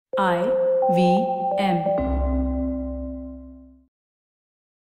IVM.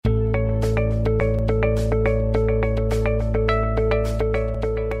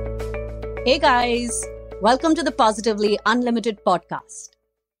 Hey guys, welcome to the Positively Unlimited podcast.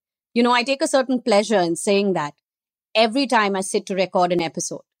 I take a certain pleasure in saying that every time I sit to record an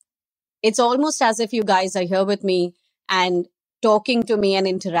episode. It's almost as if you guys are here with me and talking to me and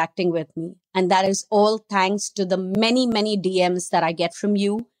interacting with me. And that is all thanks to the many, many DMs that I get from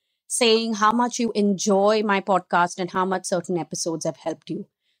you saying how much you enjoy my podcast and how much certain episodes have helped you.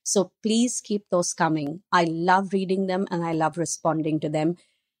 So please keep those coming. I love reading them and I love responding to them,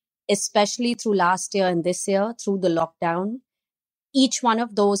 especially through last year and this year, through the lockdown. Each one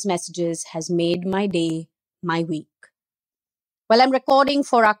of those messages has made my day, my week. Well, I'm recording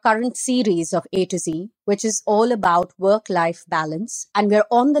for our current series of A to Z, which is all about work-life balance, and we're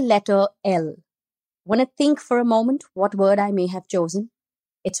on the letter L. Want to think for a moment what word I may have chosen?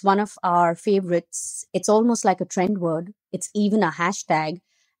 It's one of our favorites. It's almost like a trend word. It's even a hashtag,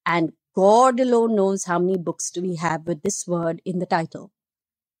 and God alone knows how many books do we have with this word in the title.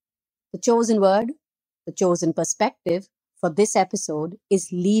 The chosen word, the chosen perspective for this episode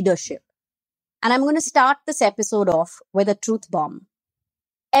is leadership. And I'm going to start this episode off with a truth bomb.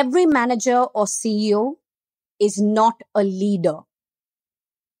 Every manager or CEO is not a leader.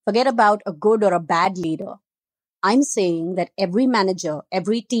 Forget about a good or a bad leader. I'm saying that every manager,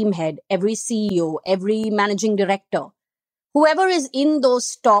 every team head, every CEO, every managing director, whoever is in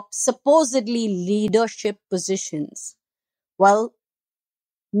those top supposedly leadership positions, well,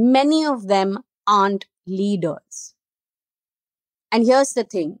 many of them aren't leaders. And here's the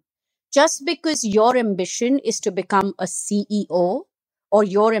thing. Just because your ambition is to become a CEO or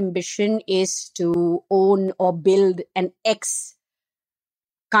your ambition is to own or build an X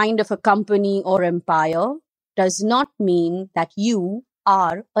kind of a company or empire does not mean that you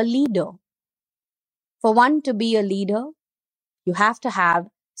are a leader. For one to be a leader, you have to have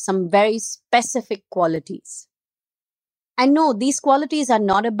some very specific qualities. And no, these qualities are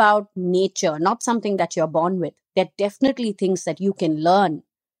not about nature, not something that you're born with. They're definitely things that you can learn.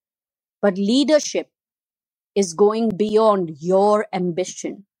 But leadership is going beyond your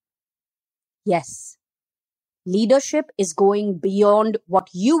ambition. Yes, leadership is going beyond what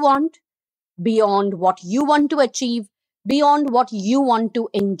you want to achieve, beyond what you want to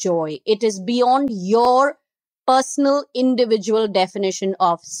enjoy. It is beyond your personal individual definition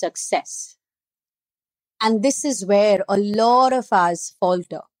of success. And this is where a lot of us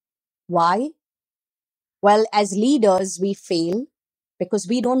falter. Why? Well, as leaders, we fail because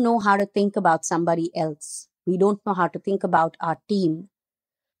we don't know how to think about somebody else. We don't know how to think about our team.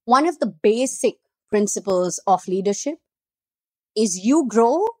 One of the basic principles of leadership is you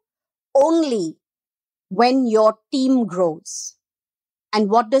grow only when your team grows. And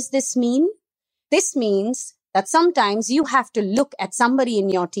what does this mean? This means that sometimes you have to look at somebody in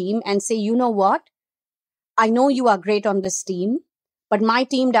your team and say, you know what? I know you are great on this team, but my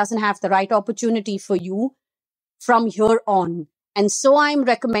team doesn't have the right opportunity for you from here on. And so I'm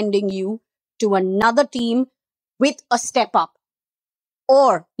recommending you to another team with a step up.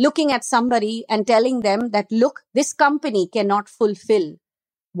 Or looking at somebody and telling them that, look, this company cannot fulfill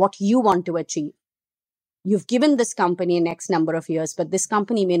what you want to achieve. You've given this company an X number of years, but this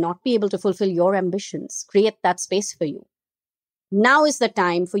company may not be able to fulfill your ambitions. Create that space for you. Now is the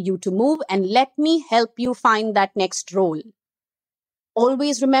time for you to move and let me help you find that next role.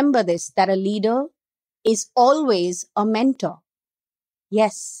 Always remember this, that a leader is always a mentor.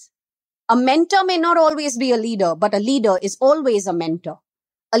 Yes, a mentor may not always be a leader, but a leader is always a mentor.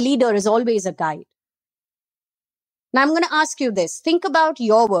 A leader is always a guide. Now I'm going to ask you this. Think about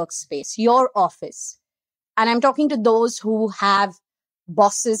your workspace, your office. And I'm talking to those who have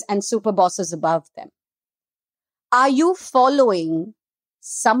bosses and super bosses above them. Are you following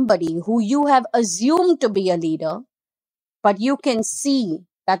somebody who you have assumed to be a leader, but you can see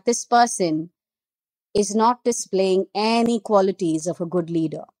that this person is not displaying any qualities of a good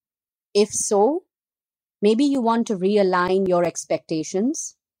leader? If so, maybe you want to realign your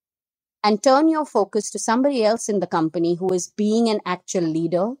expectations and turn your focus to somebody else in the company who is being an actual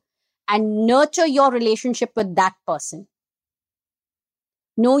leader and nurture your relationship with that person.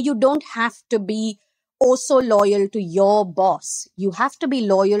 No, you don't have to be also loyal to your boss. You have to be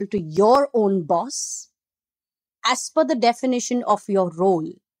loyal to your own boss as per the definition of your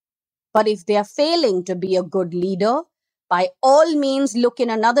role. But if they are failing to be a good leader, by all means, look in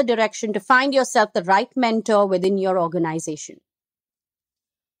another direction to find yourself the right mentor within your organization.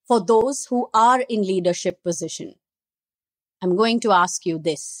 For those who are in leadership position, I'm going to ask you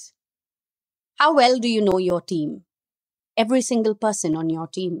this. How well do you know your team? every single person on your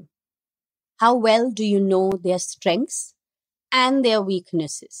team? How well do you know their strengths and their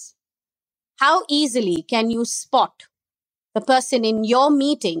weaknesses? How easily can you spot the person in your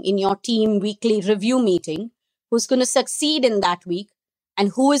meeting, in your team weekly review meeting, who's going to succeed in that week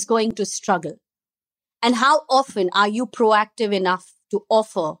and who is going to struggle? And how often are you proactive enough to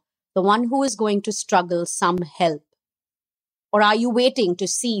offer the one who is going to struggle some help? Or are you waiting to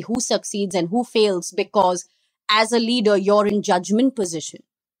see who succeeds and who fails because as a leader, you're in judgment position?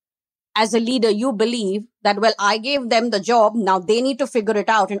 As a leader, you believe that, well, I gave them the job, now they need to figure it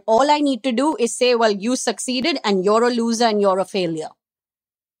out. And all I need to do is say, well, you succeeded and you're a loser and you're a failure.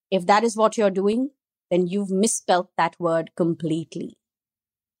 If that is what you're doing, then you've misspelt that word completely.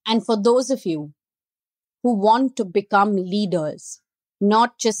 And for those of you who want to become leaders,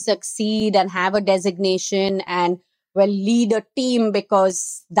 not just succeed and have a designation and, well, lead a team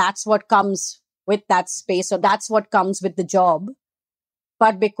because that's what comes with that space or that's what comes with the job,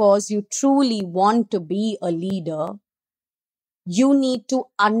 but because you truly want to be a leader, you need to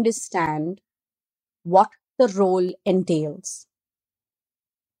understand what the role entails.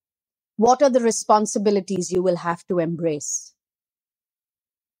 What are the responsibilities you will have to embrace?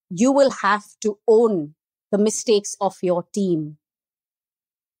 You will have to own the mistakes of your team.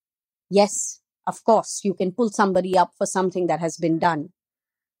 Yes, of course, you can pull somebody up for something that has been done,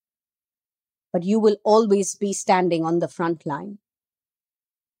 but you will always be standing on the front line.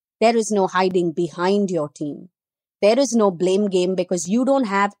 There is no hiding behind your team. There is no blame game because you don't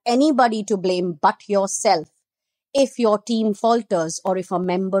have anybody to blame but yourself if your team falters or if a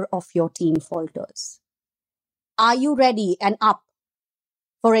member of your team falters. Are you ready and up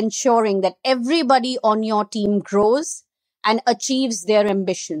for ensuring that everybody on your team grows and achieves their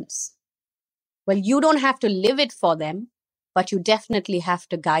ambitions? Well, you don't have to live it for them, but you definitely have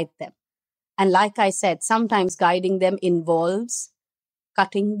to guide them. And like I said, sometimes guiding them involves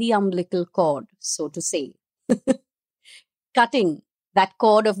cutting the umbilical cord, so to say. Cutting that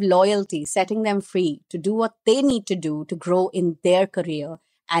cord of loyalty, setting them free to do what they need to do to grow in their career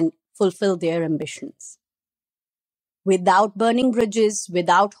and fulfill their ambitions. Without burning bridges,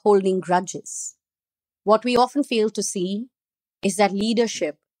 without holding grudges. What we often fail to see is that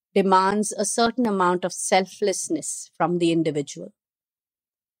leadership demands a certain amount of selflessness from the individual.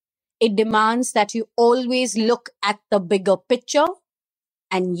 It demands that you always look at the bigger picture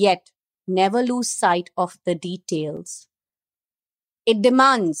and yet never lose sight of the details. It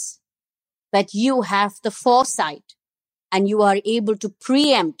demands that you have the foresight and you are able to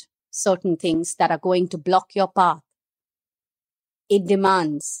preempt certain things that are going to block your path. It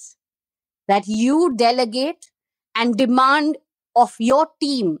demands that you delegate and demand of your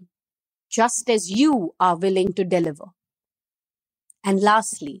team just as you are willing to deliver. And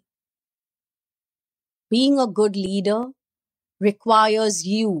lastly, being a good leader requires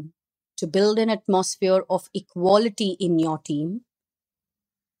you to build an atmosphere of equality in your team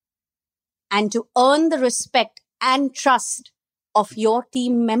and to earn the respect and trust of your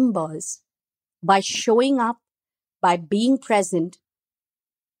team members by showing up, by being present,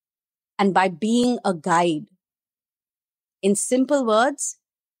 and by being a guide. In simple words,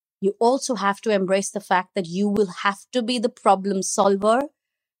 you also have to embrace the fact that you will have to be the problem solver,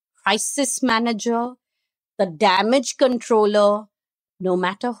 crisis manager, the damage controller, no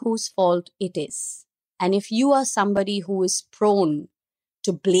matter whose fault it is. And if you are somebody who is prone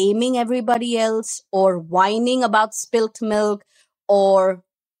to blaming everybody else or whining about spilt milk or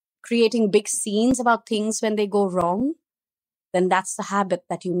creating big scenes about things when they go wrong, then that's the habit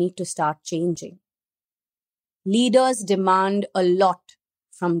that you need to start changing. Leaders demand a lot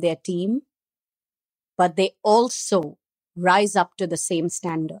from their team, but they also rise up to the same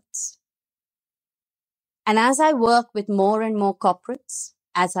standards. And as I work with more and more corporates,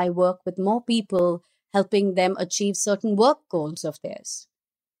 as I work with more people, helping them achieve certain work goals of theirs,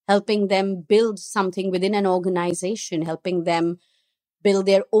 helping them build something within an organization, helping them build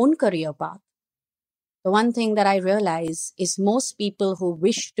their own career path, the one thing that I realize is most people who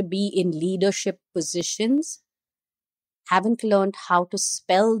wish to be in leadership positions haven't learned how to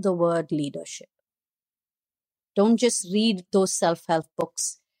spell the word leadership. Don't just read those self-help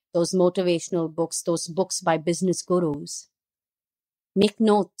books, those motivational books, those books by business gurus. Make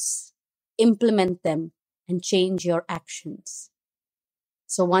notes, implement them, and change your actions.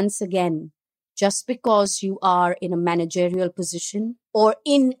 So once again, just because you are in a managerial position or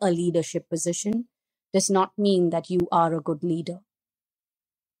in a leadership position does not mean that you are a good leader.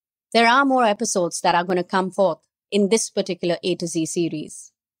 There are more episodes that are going to come forth in this particular A to Z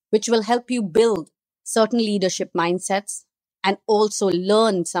series, which will help you build certain leadership mindsets, and also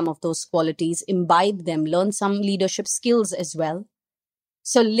learn some of those qualities, imbibe them, learn some leadership skills as well.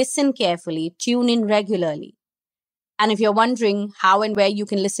 So listen carefully, tune in regularly. And if you're wondering how and where you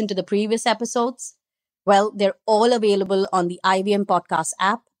can listen to the previous episodes, well, they're all available on the IVM Podcast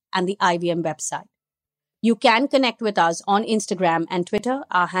app and the IVM website. You can connect with us on Instagram and Twitter.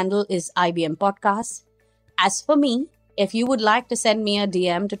 Our handle is IVM Podcast. As for me, if you would like to send me a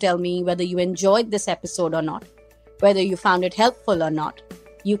DM to tell me whether you enjoyed this episode or not, whether you found it helpful or not,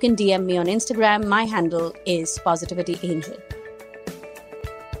 you can DM me on Instagram. My handle is Positivity Angel.